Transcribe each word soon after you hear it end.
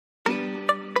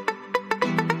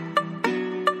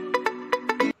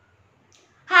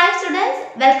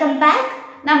Welcome back.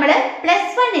 നമ്മൾ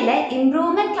 +1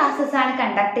 improvement classes ആണ്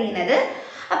conduct ചെയ്യുന്നത്.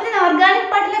 അപ്പോൾ ഞാൻ ഓർഗാനിക്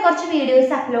പാർട്ടിലെ കുറച്ച്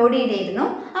വീഡിയോസ് അപ്ലോഡ് ചെയ്തിരുന്നു.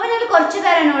 അപ്പോൾ ഞങ്ങൾ കുറച്ച്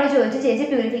പേർ എന്നോട് ചോദിച്ചു, ചേച്ചി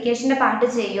പ്യൂരിഫിക്കേഷൻ്റെ പാർട്ട്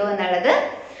ചെയ്യുമോ എന്നുള്ളത്.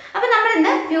 അപ്പോൾ നമ്മൾ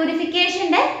ഇന്ന്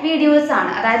പ്യൂരിഫിക്കേഷൻ്റെ വീഡിയോസ്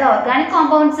ആണ്, അതായത് ഓർഗാനിക്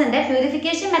കോമ്പൗണ്ട്സിൻ്റെ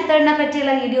പ്യൂരിഫിക്കേഷൻ മെത്തേഡിനെ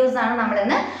പറ്റിയുള്ള വീഡിയോസ് ആണ്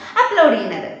നമ്മളിന്ന് അപ്ലോഡ്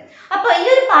ചെയ്യുന്നത്. അപ്പോൾ ഈ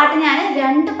ഒരു പാർട്ട് ഞാൻ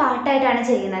 2 പാർട്ടായിട്ടാണ്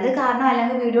ചെയ്യുന്നത്. കാരണം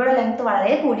അല്ലെങ്കിൽ വീഡിയോയുടെ ലെങ്ത്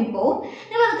വളരെ കൂടിപ്പോവും,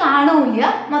 നിങ്ങളത് കാണുകയില്ല,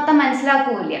 മൊത്തം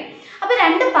മനസ്സിലാക്കുകയില്ല. അപ്പോൾ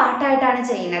 2 പാർട്ടായിട്ടാണ്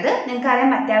ചെയ്യുന്നത്.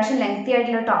 നിങ്ങൾക്കറിയാം അത്യാവശ്യം ലെങ്തി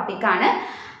ആയിട്ടുള്ള ടോപ്പിക്കാണ്,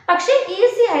 പക്ഷേ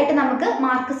ഈസി ആയിട്ട് നമുക്ക്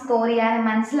മാർക്ക് സ്കോർ ചെയ്യാനും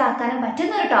മനസ്സിലാക്കാനും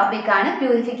പറ്റുന്ന ഒരു ടോപ്പിക്കാണ്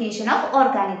പ്യൂരിഫിക്കേഷൻ ഓഫ്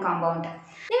ഓർഗാനിക് കോമ്പൗണ്ട്.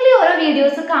 നിങ്ങൾ ഈ ഓരോ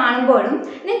വീഡിയോസ് കാണുമ്പോഴും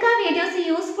നിങ്ങൾക്ക് ആ വീഡിയോസ്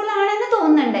യൂസ്ഫുൾ ആണെന്ന്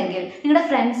തോന്നുന്നുണ്ടെങ്കിൽ നിങ്ങളുടെ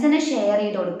ഫ്രണ്ട്സിന് ഷെയർ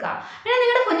ചെയ്ത് കൊടുക്കുക. പിന്നെ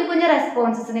നിങ്ങളുടെ കുഞ്ഞു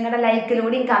റെസ്പോൺസസ് നിങ്ങളുടെ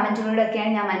ലൈക്കിലൂടെയും കമൻറ്റിലൂടെ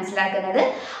ഒക്കെയാണ് ഞാൻ മനസ്സിലാക്കുന്നത്.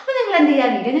 അപ്പോൾ നിങ്ങൾ എന്ത് ചെയ്യുക,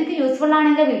 വീഡിയോ നിങ്ങൾക്ക് യൂസ്ഫുൾ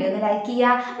ആണെങ്കിൽ വീഡിയോ ഒന്ന് ലൈക്ക്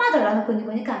ചെയ്യുക, മാത്രമല്ല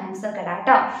കുഞ്ഞു കമൻറ്റ്സ് ഒക്കെ ഇടാം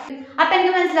കേട്ടോ. അപ്പോൾ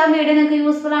എനിക്ക് മനസ്സിലാവും വീഡിയോ നിങ്ങൾക്ക്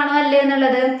യൂസ്ഫുൾ ആണോ അല്ലേ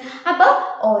എന്നുള്ളത്. അപ്പോൾ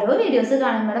ഓരോ വീഡിയോസ്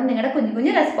കാണുമ്പോഴും നിങ്ങളുടെ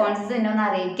കുഞ്ഞു റെസ്പോൺസസ് എന്നെ ഒന്ന്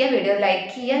അറിയിക്കുക, വീഡിയോ ലൈക്ക്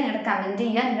ചെയ്യുക, നിങ്ങളുടെ കമൻറ്റ്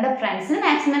ചെയ്യുക, നിങ്ങളുടെ ഫ്രണ്ട്സിന്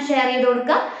മാക്സിമം ഷെയർ ചെയ്ത്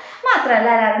കൊടുക്കുക, മാത്രമല്ല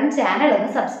എല്ലാവരും ചാനൽ ഒന്ന്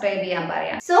സബ്സ്ക്രൈബ് ചെയ്യാൻ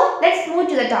പറയാം. So let's move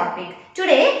to the topic.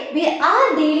 Today we are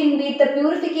dealing with the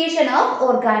purification of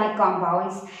organic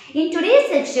compounds. In today's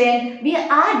section we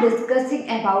are discussing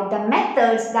about the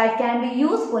methods that can be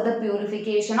used for the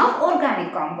purification of organic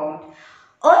compound.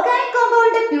 Organic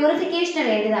compound purification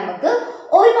വേണ്ടി നമുക്ക്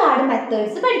ഒരുപാട്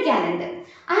methods പഠിക്കാനുണ്ട്.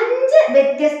 5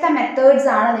 വ്യത്യസ്ത methods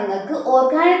ആണ് നിങ്ങൾക്ക്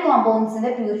organic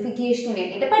കോമ്പൗണ്ട്സിന്റെ പ്യൂരിഫിക്കേഷന്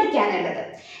വേണ്ടിയിട്ട് പഠിക്കാനുള്ളത്.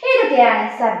 ഏതൊക്കെയാണ്?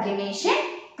 Sublimation,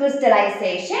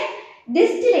 crystallization,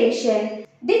 distillation,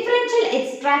 differential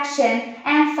extraction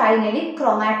and finally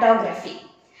chromatography.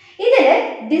 ഇതിൽ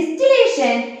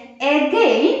distillation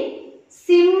again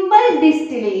simple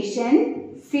distillation,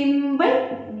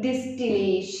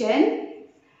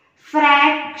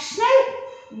 fractional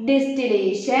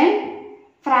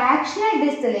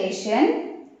distillation,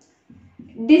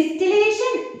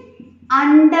 distillation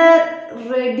under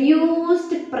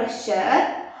reduced pressure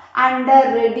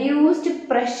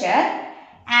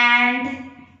and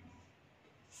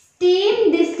steam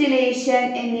distillation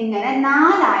എന്നിങ്ങനെ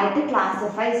 4 ആയിട്ട്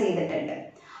ക്ലാസിഫൈ ചെയ്തിട്ടുണ്ട്.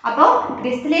 അപ്പോൾ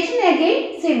distillation again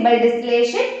simple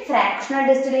distillation, fractional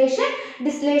distillation,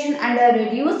 distillation under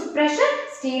reduced pressure,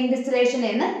 steam distillation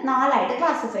എന്ന് 4 ആയിട്ട്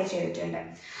classify ചെയ്തിട്ടുണ്ട്.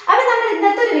 അപ്പോൾ നമ്മൾ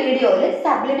ഇന്നത്തെ ഒരു വീഡിയോയിൽ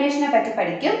സബ്ലിമേഷനെ പറ്റി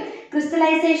പഠിക്കും,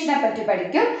 ക്രിസ്റ്റലൈസേഷനെ പറ്റി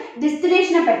പഠിക്കും,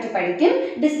 ഡിസ്റ്റിലേഷനെ പറ്റി പഠിക്കും,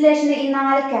 ഡിസ്റ്റിലേഷൻ്റെ ഈ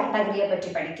 4 കാറ്റഗറിയെ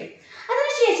പറ്റി പഠിക്കും.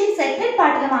 അതിനുശേഷം സെക്കൻഡ്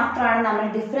പാർട്ടിൽ മാത്രമാണ് നമ്മൾ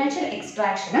ഡിഫറൻഷ്യൽ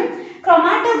എക്സ്ട്രാക്ഷനും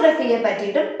ക്രോമാറ്റോഗ്രഫിയെ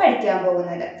പറ്റിയിട്ടും പഠിക്കാൻ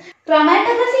പോകുന്നത്.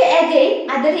 ക്രോമാറ്റോഗ്രഫി അഗൈൻ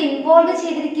അതിൽ ഇൻവോൾവ്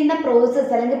ചെയ്തിരിക്കുന്ന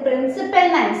പ്രോസസ്സ് അല്ലെങ്കിൽ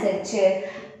പ്രിൻസിപ്പലിനനുസരിച്ച്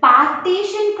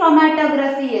പാർട്ടീഷൻ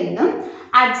ക്രോമാറ്റോഗ്രഫി എന്നും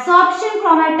അഡ്സോർപ്ഷൻ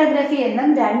ക്രോമാറ്റോഗ്രഫി എന്നും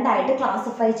 2 ആയിട്ട്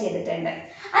ക്ലാസിഫൈ ചെയ്തിട്ടുണ്ട്.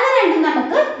 അത് രണ്ടും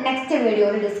നമുക്ക് നെക്സ്റ്റ്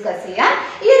വീഡിയോയിൽ ഡിസ്കസ് ചെയ്യാം.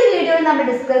 ഈ ഒരു വീഡിയോയിൽ നമ്മൾ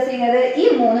ഡിസ്കസ് ചെയ്യുന്നത് ഈ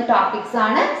 3 ടോപ്പിക്സ്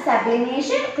ആണ്: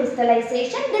 സബ്ലിമേഷൻ,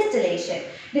 ക്രിസ്റ്റലൈസേഷൻ, ഡിസ്റ്റിലേഷൻ.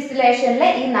 ഡിസ്റ്റിലേഷനിലെ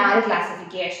ഈ 4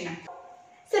 ക്ലാസിഫിക്കേഷനും.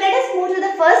 So let us move to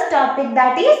the first topic,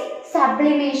 that is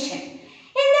sublimation.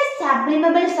 എന്താ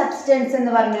സബ്ലിമബിൾ സബ്സ്റ്റൻസ്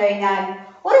എന്ന് പറഞ്ഞു കഴിഞ്ഞാൽ?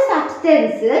 ഒരു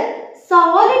സബ്സ്റ്റൻസ്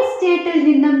സോളിഡ് സ്റ്റേറ്റിൽ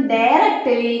നിന്നും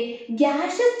ഡയറക്റ്റ്ലി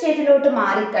ഗ്യാഷ്യസ് സ്റ്റേറ്റിലോട്ട്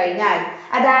മാറിക്കഴിഞ്ഞാൽ,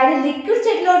 അതായത് ലിക്വിഡ്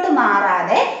സ്റ്റേറ്റിലോട്ട്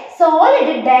മാറാതെ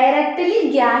സോളിഡ് ഡയറക്റ്റ്ലി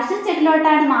ഗ്യാഷ്യസ്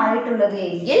സ്റ്റേറ്റിലോട്ടാണ് മാറിയിട്ടുള്ളത്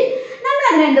എങ്കിൽ നമ്മൾ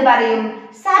അതിനെന്ത് പറയും?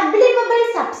 സബ്ലിമബിൾ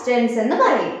സബ്സ്റ്റൻസ് എന്ന്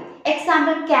പറയും.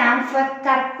 എക്സാമ്പിൾ ക്യാംഫർ,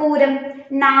 കർപ്പൂരം,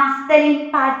 നാഫ്തലിൻ,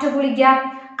 പാറ്റുഗുളിക,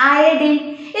 അയഡിൻ,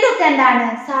 ഇതൊക്കെ എന്താണ്?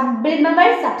 സബ്ലിമബിൾ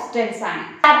സബ്സ്റ്റൻസ് ആണ്.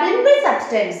 സബ്ലിമബിൾ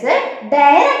സബ്സ്റ്റൻസ്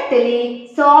ഡയറക്റ്റ്ലി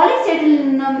സോളിഡ് സ്റ്റേറ്റിൽ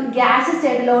നിന്നും ഗ്യാസ്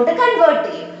സ്റ്റേറ്റിലോട്ട് കൺവേർട്ട്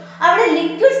ചെയ്യും. അവിടെ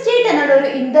ലിക്വിഡ് സ്റ്റേറ്റ് എന്നുള്ള ഒരു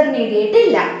ഇന്റർമീഡിയറ്റ്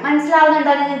ഇല്ല.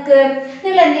 മനസ്സിലാവുന്നുണ്ടോ നിങ്ങൾക്ക്?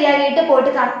 നിങ്ങൾ എന്ത് ചെയ്യുക, വീട്ടിൽ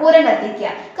പോയിട്ട് കർപ്പൂരം കത്തിക്കുക.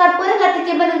 കർപ്പൂരം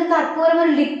കത്തിക്കുമ്പോൾ നിങ്ങൾക്ക് കർപ്പൂരം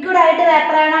ഒരു ലിക്വിഡ് ആയിട്ട്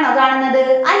വേപ്പറാണോ കാണുന്നത്?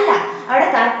 അല്ല, അവിടെ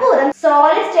കർപ്പൂരം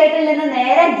സോളിഡ് സ്റ്റേറ്റിൽ നിന്ന്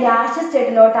നേരെ ഗ്യാസ്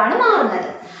സ്റ്റേറ്റിലോട്ടാണ് മാറുന്നത്.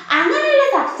 അങ്ങനെയുള്ള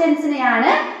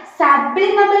സബ്സ്റ്റൻസിനെയാണ്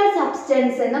സബ്ലിമബിൾ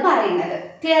സബ്സ്റ്റൻസ് എന്ന് പറയുന്നത്.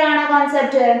 ക്ലിയർ ആണോ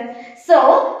കോൺസെപ്റ്റ്? സോ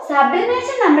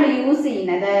സബ്ലിമേഷൻ നമ്മൾ യൂസ്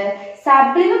ചെയ്യുന്നത്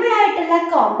സബ്ലിമബിൾ ആയിട്ടുള്ള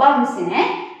കോമ്പൗണ്ട്സിനെ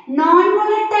നോൺ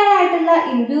വോളറ്റൈൽ ആയിട്ടുള്ള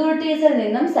ഇംപ്യൂരിറ്റീസിൽ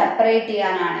നിന്നും സെപ്പറേറ്റ്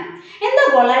ചെയ്യാനാണ്. എന്താ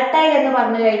വോളറ്റൈൽ എന്ന്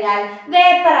പറഞ്ഞു കഴിഞ്ഞാൽ?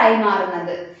 വേപ്പറായി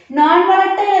മാറുന്നത്. നോൺ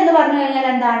വോളറ്റൈൽ എന്ന് പറഞ്ഞു കഴിഞ്ഞാൽ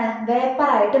എന്താണ്?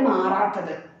 വേപ്പറായിട്ട്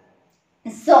മാറാത്തത്.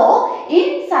 So in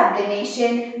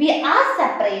sublimation V R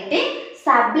separating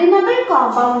sublimable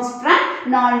compounds from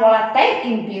non-volatile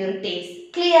impurities.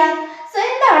 Clear? So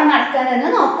എന്താണ് നടക്കുന്നതെന്ന്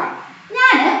നോക്കാം.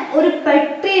 ഞാൻ ഒരു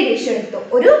പെട്രി ഡിഷ് എടുത്തു.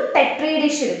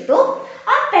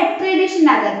 ആ പെട്രി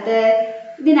ഡിഷിനകത്ത്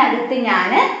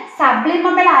ഞാൻ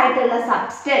സബ്ലിമബിൾ ആയിട്ടുള്ള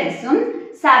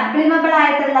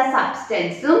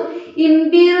സബ്സ്റ്റൻസും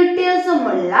ഇംപ്യൂരിറ്റീസും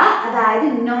ഉള്ള, അതായത്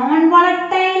നോൺ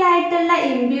വോളറ്റൈൽ ആയിട്ടുള്ള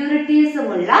ഇംപ്യൂരിറ്റീസും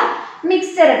ഉള്ള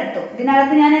മിക്സ്ചർ എടുത്തു.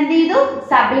 ഇതിനകത്ത് ഞാൻ എന്ത് ചെയ്തു?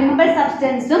 സബ്ലിമബിൾ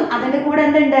സബ്സ്റ്റൻസും അതിന്റെ കൂടെ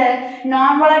എന്തുണ്ട്?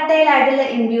 നോൺ വോളറ്റൈൽ ആയിട്ടുള്ള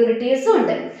ഇംപ്യൂരിറ്റീസും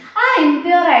ഉണ്ട്. ആ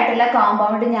ഇംപ്യൂർ ആയിട്ടുള്ള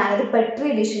കോമ്പൗണ്ട് ഞാനൊരു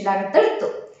പെട്രി ഡിഷിന്റെ അകത്ത് എടുത്തു.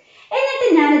 എന്നിട്ട്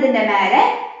ഞാൻ ഇതിന്റെ മേലെ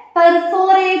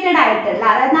പെർഫോറേറ്റഡ് ആയിട്ടുള്ള,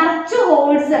 അതായത് നിറച്ച്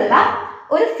ഹോൾസ് ഉള്ള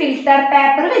ഒരു ഫിൽറ്റർ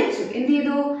പേപ്പർ വെച്ചു. എന്ത്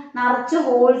ചെയ്തു? നിറച്ച്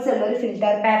ഹോൾസ് ഉള്ള ഒരു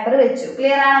ഫിൽറ്റർ പേപ്പർ വെച്ചു.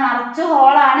 ക്ലിയർ ആണ്? നിറച്ച്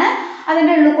ഹോളാണ്,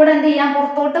 അതിന്റെ ഉള്ളിൽ കൂടെ എന്ത് ചെയ്യാൻ?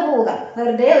 പുറത്തോട്ട് പോവുക.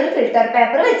 വെറുതെ ഒരു ഫിൽറ്റർ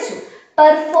പേപ്പർ വെച്ചു,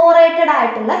 പെർഫോറേറ്റഡ്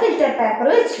ആയിട്ടുള്ള ഫിൽറ്റർ പേപ്പർ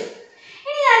വെച്ചു.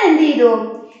 ഇനി ഞാൻ എന്ത് ചെയ്തു?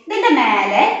 ഇതിന്റെ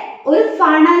മേലെ ഒരു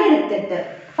ഫണൽ എടുത്തിട്ട്,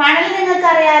 ഫണൽ നിങ്ങൾക്ക്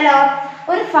അറിയാലോ,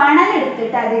 ഒരു ഫണൽ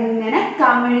എടുത്തിട്ട് അതിങ്ങനെ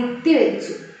കമിഴ്ത്തി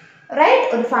വെച്ചു. റൈറ്റ്?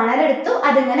 ഒരു ഫണൽ എടുത്തു,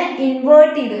 അതിങ്ങനെ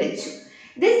ഇൻവേർട്ട് ചെയ്ത് വെച്ചു.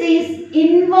 This is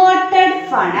inverted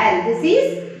funnel. This is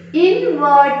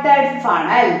inverted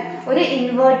funnel. ഒരു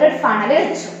ഇൻവേർട്ടഡ് ഫണൽ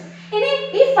വെച്ചു. ഇനി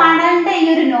ഈ ഫണലിന്റെ ഈ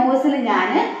ഒരു നോസിൽ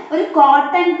ഞാൻ ഒരു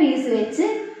കോട്ടൺ പീസ് വെച്ച്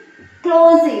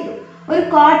ക്ലോസ് ചെയ്തു. ഒരു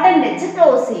കോട്ടൺ വെച്ച്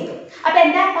ക്ലോസ് ചെയ്തു. അപ്പൊ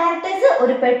എന്താ പാർട്ടേഴ്സ്?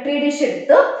 ഒരു പെട്രി ഡിഷ്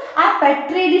എടുത്തു. ആ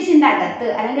പെട്രി ഡിഷിന്റെ അകത്ത്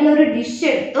അല്ലെങ്കിൽ ഒരു ഡിഷ്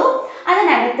എടുത്തു.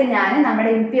 അതിനകത്ത് ഞാൻ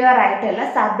നമ്മുടെ ഇംപ്യൂർ ആയിട്ടുള്ള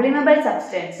സബ്ലിമബിൾ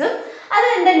സബ്സ്റ്റൻസും അത്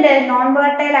എന്തുണ്ട്? നോൺ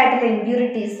വോളറ്റൈൽ ആയിട്ടുള്ള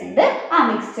ഇംപ്യൂരിറ്റീസ് ഉണ്ട്. ആ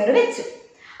മിക്സ്ചർ വെച്ചു.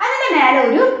 അതിന്റെ മേലെ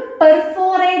ഒരു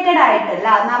പെർഫോറേറ്റഡ് ആയിട്ടുള്ള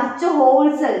നിറച്ച്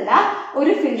ഹോൾസ് ഉള്ള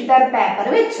ഒരു ഫിൽറ്റർ പേപ്പർ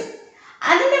വെച്ചു.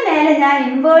 അതിന്റെ മേലെ ഞാൻ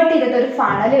ഇൻവേർട്ട് ചെയ്തിട്ട് ഒരു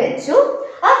ഫണൽ വെച്ചു.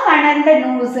 ആ ഫണലിന്റെ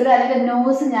നോസിൽ അല്ലെങ്കിൽ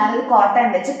നോസ് ഞാൻ ഒരു കോട്ടൺ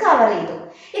വെച്ച് കവർ ചെയ്തു.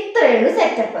 ഇത്രയേ ഉള്ളൂ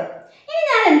സെറ്റപ്പ്. ഇനി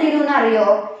ഞാൻ എന്ത് ചെയ്തു എന്നറിയോ?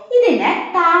 ഇതിനെ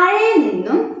താഴെ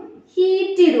നിന്നും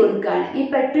ഹീറ്റ് ചെയ്ത് കൊടുക്കുകയാണ്. ഈ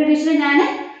പെട്രി ഡിഷിൽ ഞാൻ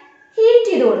ഹീറ്റ്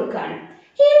ചെയ്ത് കൊടുക്കുകയാണ്.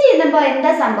 ഹീറ്റ് ചെയ്യുമ്പോൾ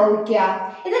എന്താ സംഭവിക്കുക?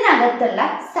 ഇതിനകത്തുള്ള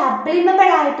സബ്ലിമബിൾ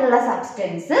ആയിട്ടുള്ള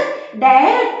സബ്സ്റ്റൻസ്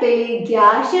ഡയറക്റ്റ്ലി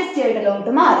ഗ്യാഷ്യസ്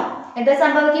സ്റ്റേറ്റിലോട്ട് മാറും. എന്താ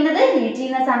സംഭവിക്കുന്നത്? ഹീറ്റ്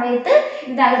ചെയ്യുന്ന സമയത്ത്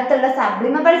ഇതിനകത്തുള്ള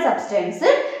സബ്ലിമബിൾ സബ്സ്റ്റൻസ്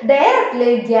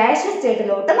ഡയറക്റ്റ്ലി ഗ്യാഷ്യസ്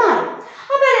സ്റ്റേറ്റിലോട്ട് മാറും.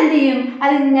 അപ്പൊ എന്ത് ചെയ്യും?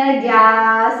 അതിങ്ങനെ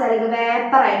ഗ്യാസ് അല്ലെങ്കിൽ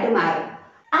വേപ്പറായിട്ട് മാറും.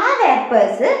 ആ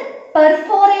വേപ്പേഴ്സ്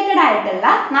പെർഫോറേറ്റഡ് ആയിട്ടുള്ള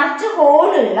നിറച്ച്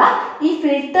ഹോളുള്ള ഈ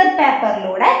ഫിൽറ്റർ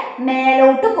പേപ്പറിലൂടെ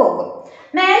മേലോട്ട് പോകും.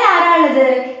 മേലെ ആരാളുള്ളത്?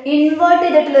 ഇൻവേർട്ട്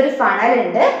ചെയ്തിട്ടുള്ള ഒരു ഫണൽ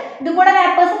ഉണ്ട്. ഇത് കൂടെ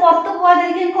വേപ്പേഴ്സ് പുറത്ത്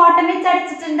പോകാതിരിക്കും കോട്ടൺ വെച്ച്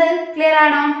അടിച്ചിട്ടുണ്ട്. ക്ലിയർ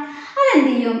ആണോ? അതെന്ത്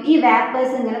ചെയ്യും? ഈ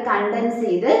വേപ്പേഴ്സ് ഇങ്ങനെ കണ്ടൻസ്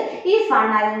ചെയ്ത് ഈ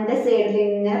ഫണലിന്റെ സൈഡിൽ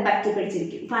ഇങ്ങനെ പറ്റി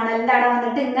പിടിച്ചിരിക്കും. ഫണലിന്റെ അവിടെ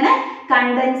വന്നിട്ട് ഇങ്ങനെ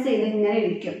കണ്ടൻസ് ചെയ്ത് ഇങ്ങനെ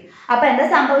ഇരിക്കും. അപ്പൊ എന്താ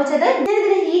സംഭവിച്ചത്? ഞാൻ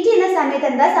ഇതിന് ഹീറ്റ് ചെയ്യുന്ന സമയത്ത്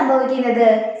എന്താ സംഭവിക്കുന്നത്?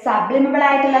 സബ്ലിമബിൾ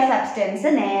ആയിട്ടുള്ള സബ്സ്റ്റൻസ്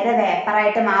നേരെ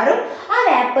വേപ്പറായിട്ട് മാറും. ആ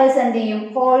വേപ്പേഴ്സ് എന്ത് ചെയ്യും?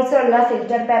 ഹോൾസ് ഉള്ള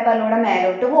ഫിൽറ്റർ പേപ്പറിലൂടെ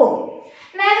മേലോട്ട് പോകും.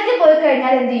 മേലേക്ക് പോയി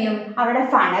കഴിഞ്ഞാൽ എന്ത് ചെയ്യും? അവിടെ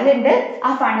ഫണലുണ്ട്. ആ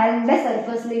ഫണലിന്റെ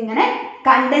സർഫേസിൽ ഇങ്ങനെ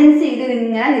കണ്ടൻസ് ചെയ്ത്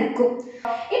ഇങ്ങനെ നിൽക്കും.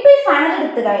 ഇപ്പൊ ഈ ഫണൽ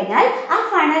എടുത്തു കഴിഞ്ഞാൽ ആ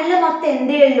ഫണലിൽ മൊത്തം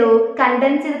എന്തേ ഉള്ളൂ?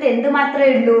 കണ്ടൻസ് ചെയ്തിട്ട് എന്ത് മാത്രമേ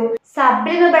ഉള്ളൂ?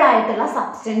 സബ്ലിമബിൾ ആയിട്ടുള്ള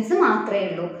സബ്സ്റ്റൻസ് മാത്രമേ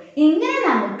ഉള്ളൂ. ഇങ്ങനെ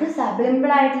നമുക്ക്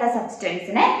സബ്ലിമബിൾ ആയിട്ടുള്ള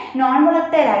സബ്സ്റ്റൻസിനെ നോൺ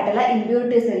വോളറ്റൈൽ ആയിട്ടുള്ള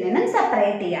ഇംപ്യൂരിറ്റീസിൽ നിന്നും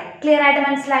സെപ്പറേറ്റ് ചെയ്യാം. ക്ലിയർ ആയിട്ട്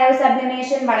മനസ്സിലായോ?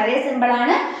 സബ്ലിമേഷൻ വളരെ സിമ്പിൾ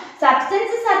ആണ്.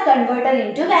 Substances are converted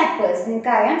into vapors.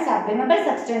 നിങ്ങൾക്കറിയാം സബ്ലിമബിൾ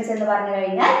സബ്സ്റ്റൻസ് എന്ന് പറഞ്ഞു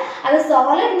കഴിഞ്ഞാൽ അത്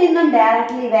സോളിഡ് നിന്നും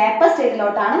ഡയറക്ട്ലി വേപ്പർ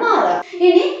സ്റ്റേറ്റിലോട്ടാണ് മാറുക.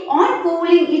 ഇനി on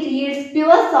cooling it yields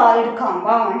pure solid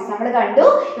compounds. നമ്മൾ കണ്ടു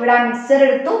ഇവിടെ മിക്സ്ചർ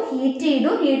എടുത്തു, ഹീറ്റ്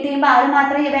ചെയ്തു. ഹീറ്റ് ചെയ്യുമ്പോൾ അത്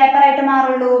മാത്രമേ വേപ്പർ ആയിട്ട്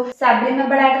മാറുള്ളൂ.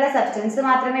 സബ്ലിമബിൾ ആയിട്ടുള്ള സബ്സ്റ്റൻസ്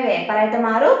മാത്രമേ വേപ്പർ ആയിട്ട്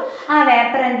മാറൂ. ആ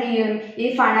വേപ്പർ എന്ത് ചെയ്യും?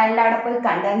 ഈ ഫണലിൽ അവിടെ പോയി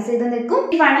കണ്ടൻസ് ചെയ്ത് നിൽക്കും.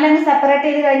 ഈ ഫണൽ അങ്ങ് സെപ്പറേറ്റ്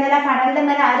ചെയ്ത് കഴിഞ്ഞാൽ ആ ഫണലിന്റെ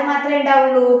മേലെ ആര് മാത്രമേ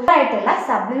ഉണ്ടാവുള്ളൂ? ആയിട്ടുള്ള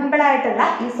സബ്ലിമബിൾ ആയിട്ടുള്ള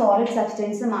ഈ സോളിഡ്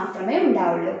സബ്സ്റ്റൻസ് മാത്രമേ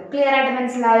ഉണ്ടാവുള്ളൂ. ക്ലിയർ ആയിട്ട്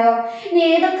മനസ്സിലായോ? ഇനി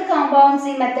ഏതൊക്കെ കോമ്പൗണ്ട്സ്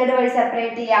ഈ മെത്തേഡ് വഴി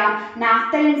സെപ്പറേറ്റ് ചെയ്യാം?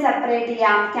 നാഫ്തലിൻ സെപ്പറേറ്റ്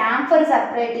ചെയ്യാം, ക്യാംഫർ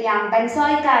സെപ്പറേറ്റ് ചെയ്യാം,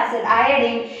 ബെൻസോയിക് ആസിഡ്,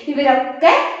 അയഡിൻ,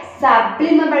 ഇവരൊക്കെ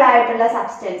സബ്ലിമബിൾ ആയിട്ടുള്ള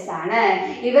സബ്സ്റ്റൻസ് ആണ്.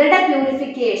 ഇവരുടെ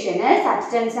പ്യൂരിഫിക്കേഷന്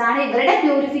സബ്സ്റ്റൻസ് ആണ്. ഇവരുടെ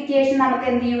പ്യൂരിഫിക്കേഷൻ നമുക്ക്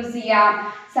എന്ത് യൂസ് ചെയ്യാം?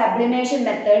 സബ്ലിമേഷൻ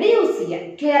മെത്തേഡ് യൂസ് ചെയ്യാം.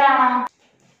 ക്ലിയർ ആണോ?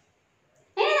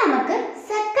 ഇനി നമുക്ക്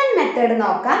സെക്കൻഡ് മെത്തേഡ്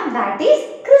നോക്കാം. That is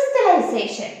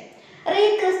crystallisation.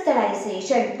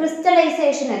 Recrystallisation,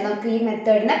 crystallisation എന്നൊക്കെ ഈ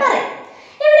മെത്തേഡിനെ പറയും.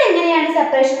 ഇവിടെ എങ്ങനെയാണ്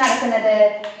സെപ്പറേഷൻ നടക്കുന്നത്?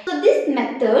 So this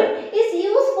method is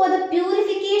used for the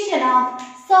purification of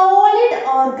solid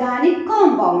organic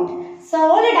compound.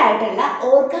 Solid ആയിട്ടുള്ള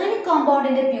ഓർഗാനിക്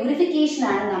കോമ്പൗണ്ടിന്റെ പ്യൂരിഫിക്കേഷൻ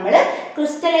ആണ് നമ്മൾ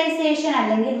ക്രിസ്റ്റലൈസേഷൻ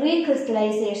അല്ലെങ്കിൽ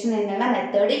റീക്രിസ്റ്റലൈസേഷൻ എന്നുള്ള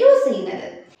മെത്തേഡ് യൂസ് ചെയ്യുന്നത്.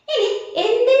 ഇനി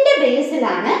എന്തിന്റെ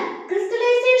ബേസിലാണ്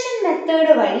ക്രിസ്റ്റലൈസേഷൻ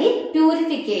മെത്തേഡ് വഴി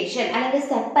പ്യൂരിഫിക്കേഷൻ അല്ലെങ്കിൽ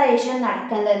സെപ്പറേഷൻ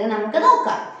നടക്കുന്നതെന്ന് നമുക്ക്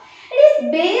നോക്കാം. It is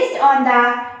based on the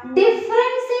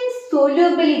difference in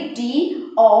solubility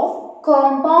of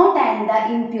compound and the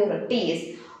impurities.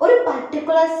 ഒരു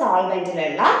പർട്ടിക്കുലർ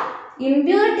സോൾവെന്റിലുള്ള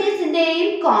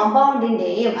ഇംപ്യൂരിറ്റീസിന്റെയും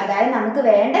കോമ്പൗണ്ടിന്റെയും, അതായത് നമുക്ക്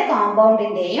വേണ്ട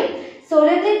കോമ്പൗണ്ടിന്റെയും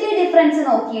സൊല്യൂബിലിറ്റി ഡിഫറൻസ്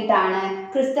നോക്കിയിട്ടാണ്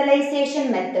ക്രിസ്റ്റലൈസേഷൻ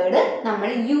മെത്തേഡ് നമ്മൾ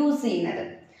യൂസ് ചെയ്യുന്നത്.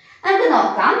 നമുക്ക്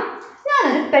നോക്കാം.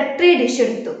 ഞാനൊരു പെട്രി ഡിഷ്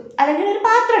എടുത്തു അല്ലെങ്കിൽ ഒരു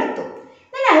പാത്രം എടുത്തു.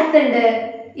 ഇതിനകത്തുണ്ട്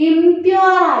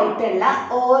ഇംപ്യൂർ ആയിട്ടുള്ള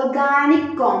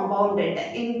ഓർഗാനിക് കോമ്പൗണ്ട് ഉണ്ട്.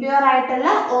 ഇംപ്യൂർ ആയിട്ടുള്ള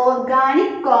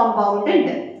ഓർഗാനിക് കോമ്പൗണ്ട്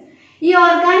ഉണ്ട്. ഈ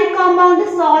ഓർഗാനിക് കോമ്പൗണ്ട്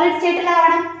സോളിഡ്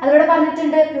സ്റ്റേറ്റിലാവണം. അതിവിടെ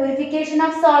പറഞ്ഞിട്ടുണ്ട് purification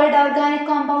of solid organic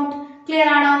compound. Clear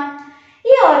ആണോ?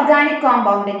 ഈ ഓർഗാനിക്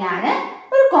കോമ്പൗണ്ട് ഞാൻ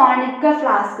ഒരു കോണിക്കൽ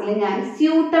ഫ്ലാസ്കിൽ ഞാൻ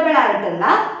സ്യൂട്ടബിൾ ആയിട്ടുള്ള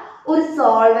ഒരു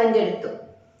സോൾവെന്റ് എടുത്തു.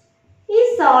 ഈ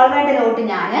സോൾവെന്റിലോട്ട്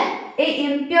ഞാൻ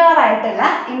ഇംപ്യൂർ ആയിട്ടുള്ള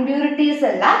ഇംപ്യൂരിറ്റീസ്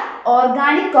ഉള്ള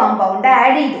ഓർഗാനിക് കോമ്പൗണ്ട്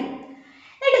ആഡ് ചെയ്തു.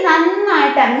 എന്നിട്ട്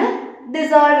നന്നായിട്ട് അങ്ങ്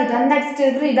ഡിസോൾവ് ചെയ്തു. നന്നായിട്ട്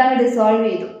സ്റ്റിർ ചെയ്ത് അങ്ങ് ഡിസോൾവ്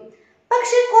ചെയ്തു.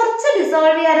 പക്ഷെ കുറച്ച്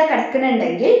ഡിസോൾവ് ചെയ്യാതെ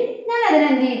കിടക്കുന്നുണ്ടെങ്കിൽ ഞാൻ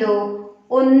അതിനെന്ത് ചെയ്തു?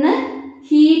 ഒന്ന്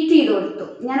ഹീറ്റ് ചെയ്ത് കൊടുത്തു.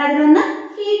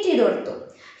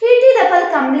 ഹീറ്റ് ചെയ്തപ്പോൾ അത്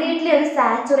കംപ്ലീറ്റ്ലി ഒരു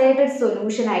സാച്ചുറേറ്റഡ്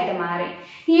സൊല്യൂഷൻ ആയിട്ട് മാറി.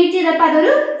 ഹീറ്റ് ചെയ്തപ്പോൾ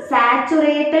അതൊരു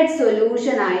സാച്ചുറേറ്റഡ്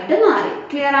സൊല്യൂഷൻ ആയിട്ട് മാറി.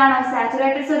 ക്ലിയർ ആണോ?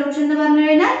 സാച്ചുറേറ്റഡ് സൊല്യൂഷൻ എന്ന് പറഞ്ഞു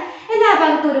കഴിഞ്ഞാൽ എല്ലാ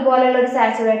ഭാഗത്തും ഒരുപോലെയുള്ള ഒരു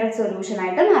സാച്ചുറേറ്റഡ് സൊല്യൂഷൻ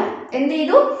ആയിട്ട് മാറി. എന്ത്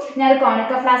ചെയ്തു? ഞാൻ ഒരു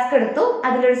കോണിക്കൽ ഫ്ലാസ്ക് എടുത്തു.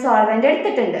 അതിലൊരു സോൾവെന്റ്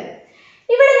എടുത്തിട്ടുണ്ട്.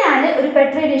 ഇവിടെ ഞാൻ ഒരു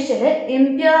പെട്രി ഡിഷിൽ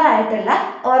ഇംപ്യൂർ ആയിട്ടുള്ള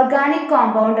ഓർഗാനിക്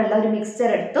കോമ്പൗണ്ട് ഉള്ള ഒരു മിക്സ്ചർ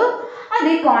എടുത്തു. അത്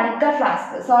ഈ കോണിക്കൽ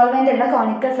ഫ്ലാസ്ക് സോൾവെന്റ് ഉള്ള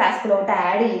കോണിക്കൽ ഫ്ലാസ്കിലോട്ട്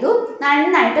ആഡ് ചെയ്തു.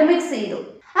 നന്നായിട്ട് മിക്സ് ചെയ്തു.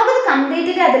 അപ്പോൾ അത്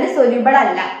കംപ്ലീറ്റ്ലി അതിൽ സൊല്യൂബിൾ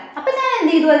അല്ല. അപ്പോൾ ഞാൻ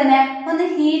എന്ത് ചെയ്തു? അതിനെ ഒന്ന്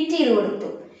ഹീറ്റ് ചെയ്ത് കൊടുത്തു.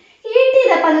 ഹീറ്റ്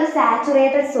ചെയ്തപ്പോൾ അതൊരു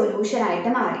സാച്ചുറേറ്റഡ് സൊല്യൂഷൻ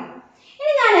ആയിട്ട് മാറി.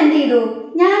 ഇനി ഞാൻ എന്ത് ചെയ്തു?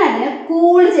 ഞാൻ അതിനെ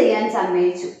കൂൾ ചെയ്യാൻ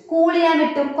സമ്മതിച്ചു. കൂൾ ചെയ്യാൻ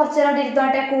വിട്ടു. കുറച്ചു നേരം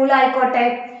ഇരുത്തോട്ടെ, കൂളായിക്കോട്ടെ.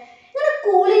 ഇങ്ങനെ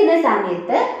കൂൾ ചെയ്യുന്ന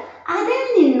സമയത്ത് അതിൽ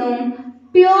നിന്നും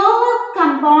പ്യോർ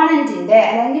കമ്പോണന്റിന്റെ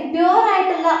അല്ലെങ്കിൽ പ്യോർ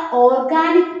ആയിട്ടുള്ള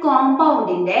ഓർഗാനിക്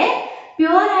കോമ്പൗണ്ടിന്റെ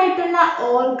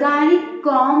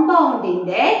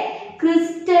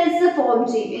ക്രിസ്റ്റൽസ് ഫോം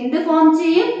ചെയ്യും. എന്ത് ഫോം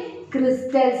ചെയ്യും?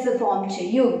 ക്രിസ്റ്റൽസ് ഫോം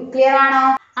ചെയ്യും. ക്ലിയർ ആണോ?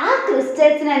 ആ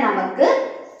ക്രിസ്റ്റൽസിനെ നമുക്ക്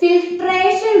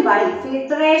ഫിൽട്രേഷൻ വഴി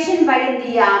എന്ത്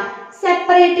ചെയ്യാം?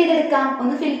 സെപ്പറേറ്റ് ചെയ്തെടുക്കാം.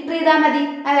 ഒന്ന് ഫിൽട്ടർ ചെയ്താൽ മതി.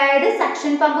 അതായത്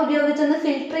സക്ഷൻ പമ്പ് ഉപയോഗിച്ച് ഒന്ന്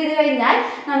ഫിൽട്ടർ ചെയ്ത് കഴിഞ്ഞാൽ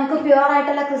നമുക്ക് പ്യുവർ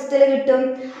ആയിട്ടുള്ള ക്രിസ്റ്റൽ കിട്ടും.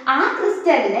 ആ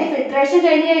ക്രിസ്റ്റലിനെ ഫിൽട്രേഷൻ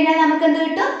കഴിഞ്ഞ് കഴിഞ്ഞാൽ നമുക്ക് എന്ത്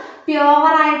കിട്ടും?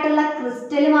 പ്യുവർ ആയിട്ടുള്ള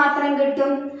ക്രിസ്റ്റൽ മാത്രം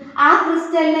കിട്ടും. ആ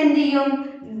ക്രിസ്റ്റലിനെ എന്ത് ചെയ്യും?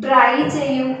 ഡ്രൈ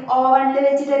ചെയ്യും. ഓവനിൽ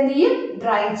വെച്ചിട്ട് എന്ത് ചെയ്യും?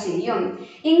 ഡ്രൈ ചെയ്യും.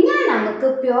 ഇങ്ങനെ നമുക്ക്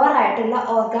പ്യുവർ ആയിട്ടുള്ള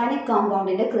ഓർഗാനിക്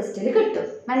കോമ്പൗണ്ടിന്റെ ക്രിസ്റ്റൽ കിട്ടും.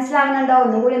 മനസ്സിലാവുന്നുണ്ടോ?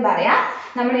 ഒന്നുകൂടി പറയാം.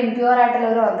 നമ്മൾ ഇംപ്യൂർ ആയിട്ടുള്ള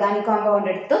ഒരു ഓർഗാനിക് കോമ്പൗണ്ട്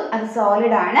എടുത്തു. അത്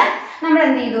സോളിഡ് ആണ്. നമ്മൾ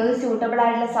എന്ത് ചെയ്തു? സ്യൂട്ടബിൾ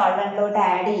ആയിട്ടുള്ള സോൾവെന്റിലോട്ട്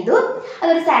ആഡ് ചെയ്തു.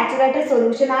 അതൊരു സാച്ചുറേറ്റഡ്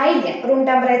സൊല്യൂഷൻ ആയില്ല റൂം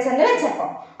ടെമ്പറേച്ചറിൽ വെച്ചപ്പോൾ.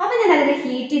 അപ്പോൾ ഞാൻ അതിനെ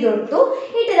ഹീറ്റ് ചെയ്ത് കൊടുത്തു.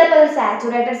 ഹീറ്റ് ചെയ്തപ്പോൾ ഒരു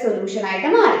സാച്ചുറേറ്റഡ് സൊല്യൂഷൻ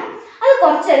ആയിട്ട് മാറി. അത്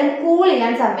കുറച്ചു നേരം കൂൾ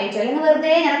ചെയ്യാൻ സമ്മതിച്ചു. അല്ലെങ്കിൽ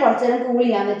വെറുതെ ഞാൻ കുറച്ചു നേരം കൂൾ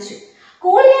ചെയ്യാൻ വെച്ചു.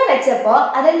 കൂൾ ചെയ്യാൻ വെച്ചപ്പോൾ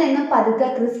അതിൽ നിന്നും പതുക്കെ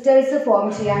ക്രിസ്റ്റൽസ് ഫോം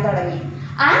ചെയ്യാൻ തുടങ്ങി.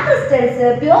 ആ ക്രിസ്റ്റൽസ്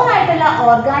പ്യുവർ ആയിട്ടുള്ള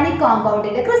ഓർഗാനിക്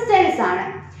കോമ്പൗണ്ടിന്റെ ക്രിസ്റ്റൽസ് ആണ്.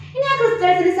 ഇനി ആ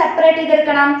ക്രിസ്റ്റൽസിന് സെപ്പറേറ്റ്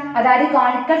ചെയ്തെടുക്കണം. അതായത്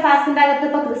കോണിക്കൽ ഫ്ലാസ്കിന്റെ അകത്ത്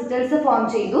ഇപ്പോൾ ക്രിസ്റ്റൽസ് ഫോം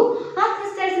ചെയ്തു. ആ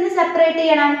ക്രിസ്റ്റൽസിന് സെപ്പറേറ്റ്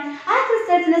ചെയ്യണം. ആ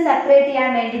ക്രിസ്റ്റൽസിനെ സെപ്പറേറ്റ്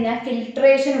ചെയ്യാൻ വേണ്ടി ഞാൻ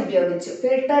ഫിൽട്രേഷൻ ഉപയോഗിച്ചു.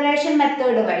 ഫിൽട്രേഷൻ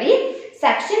മെത്തേഡ് വഴി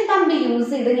സക്ഷൻ പമ്പ്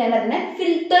യൂസ് ചെയ്ത് ഞാൻ അതിനെ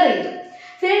ഫിൽട്ടർ ചെയ്തു.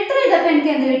 ഫിൽട്ടർ ചെയ്തപ്പോൾ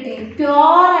എനിക്ക് എന്ത് കിട്ടി?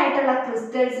 പ്യുവർ ആയിട്ടുള്ള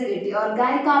ക്രിസ്റ്റൽസ് കിട്ടി.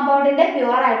 ഓർഗാനിക് കോമ്പൗണ്ടിന്റെ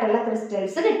പ്യുവർ ആയിട്ടുള്ള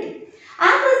ക്രിസ്റ്റൽസ് കിട്ടി. ആ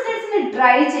ക്രിസ്റ്റൽസിനെ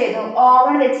ഡ്രൈ ചെയ്തു.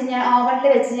 ഓവനിൽ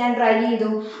വെച്ച് ഞാൻ ഡ്രൈ ചെയ്തു.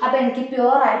 അപ്പോൾ എനിക്ക്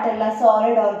പ്യുവർ ആയിട്ടുള്ള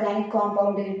സോളിഡ് ഓർഗാനിക്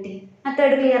കോമ്പൗണ്ട് കിട്ടി.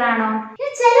 മെത്തേഡ് ക്ലിയർ ആണോ?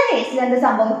 ഇനി ചില കേസിൽ എന്ത്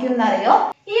സംഭവിക്കും എന്നറിയോ?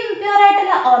 ഈ ഇംപ്യൂർ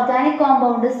ആയിട്ടുള്ള ഓർഗാനിക്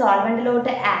കോമ്പൗണ്ട്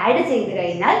സോൾവെന്റിലോട്ട് ആഡ് ചെയ്ത്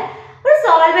കഴിഞ്ഞാൽ ഒരു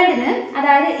സോൾവെന്റിന്,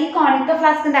 അതായത് ഈ കോണിക്കൽ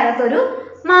ഫ്ലാസ്കിന്റെ അകത്തൊരു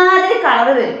മാതിരി കളർ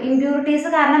വരും. ഇംപ്യൂരിറ്റീസ്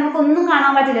കാരണം നമുക്ക് ഒന്നും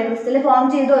കാണാൻ പറ്റില്ല. ക്രിസ്റ്റൽ ഫോം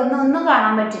ചെയ്തു ഒന്നും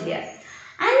കാണാൻ പറ്റില്ല.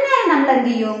 അന്നേരം നമ്മൾ എന്ത്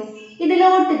ചെയ്യും?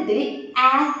 ഇതിലോട്ട് ഇത്തിരി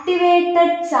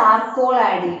ആക്ടിവേറ്റഡ് ചാർക്കോൾ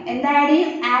ആഡ് ചെയ്യും. എന്താ ആഡ്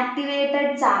ചെയ്യും?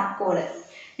 Activated charcoal.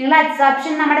 നിങ്ങൾ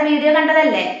അബ്സോർപ്ഷൻ നമ്മുടെ വീഡിയോ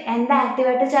കണ്ടതല്ലേ? എന്താ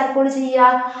ആക്ടിവേറ്റഡ് ചാർക്കോൾ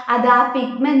ചെയ്യുക? അത് ആ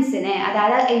പിഗ്മെന്റ്സിനെ,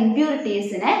 അതായത്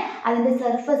ഇംപ്യൂരിറ്റീസിനെ അതിന്റെ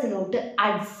സർഫസിലോട്ട്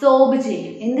അഡ്സോർബ്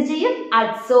ചെയ്യും. എന്ത് ചെയ്യും?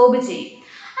 അഡ്സോർബ് ചെയ്യും.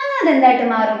 അങ്ങനെ അതെന്തായിട്ട്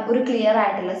മാറും? ഒരു ക്ലിയർ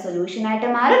ആയിട്ടുള്ള സൊല്യൂഷൻ ആയിട്ട്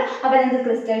മാറും. അപ്പോൾ നിങ്ങൾക്ക്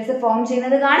ക്രിസ്റ്റൽസ് ഫോം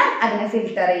ചെയ്യുന്നത് കാണാം. അതിനെ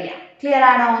ഫിൽട്ടർ ചെയ്യാം. ക്ലിയർ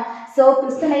ആണോ? സോ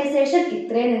ക്രിസ്റ്റലൈസേഷൻ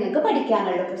ഇത്രയും നിങ്ങൾക്ക്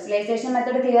പഠിക്കാനുള്ളൂ. ക്രിസ്റ്റലൈസേഷൻ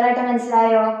മെത്തേഡ് ക്ലിയർ ആയിട്ട്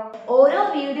മനസ്സിലായോ? ഓരോ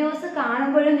വീഡിയോസ്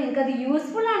കാണുമ്പോഴും നിങ്ങൾക്ക് അത്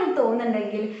യൂസ്ഫുൾ ആണെന്ന്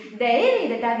തോന്നുന്നുണ്ടെങ്കിൽ ദയവ്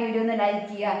ചെയ്തിട്ട് ആ വീഡിയോ ഒന്ന് ലൈക്ക്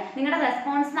ചെയ്യുക. നിങ്ങളുടെ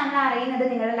റെസ്പോൺസ് നമ്മൾ അറിയുന്നത്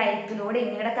നിങ്ങളുടെ ലൈക്കിലൂടെയും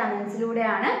നിങ്ങളുടെ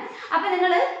കമൻസിലൂടെയാണ്. അപ്പോൾ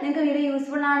നിങ്ങൾക്ക് വീഡിയോ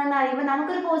യൂസ്ഫുൾ ആണെന്ന് അറിയുമ്പോൾ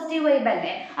നമുക്കൊരു പോസിറ്റീവ് വൈബ്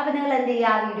അല്ലേ? അപ്പോൾ നിങ്ങൾ എന്ത്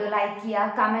ചെയ്യുക? ആ വീഡിയോ ലൈക്ക് ചെയ്യുക,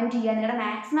 കമൻറ്റ് ചെയ്യുക, നിങ്ങളുടെ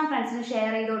മാക്സിമം ഫ്രണ്ട്സിന്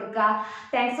ഷെയർ ചെയ്ത് കൊടുക്കുക.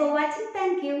 Thanks for watching.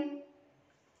 Thank you.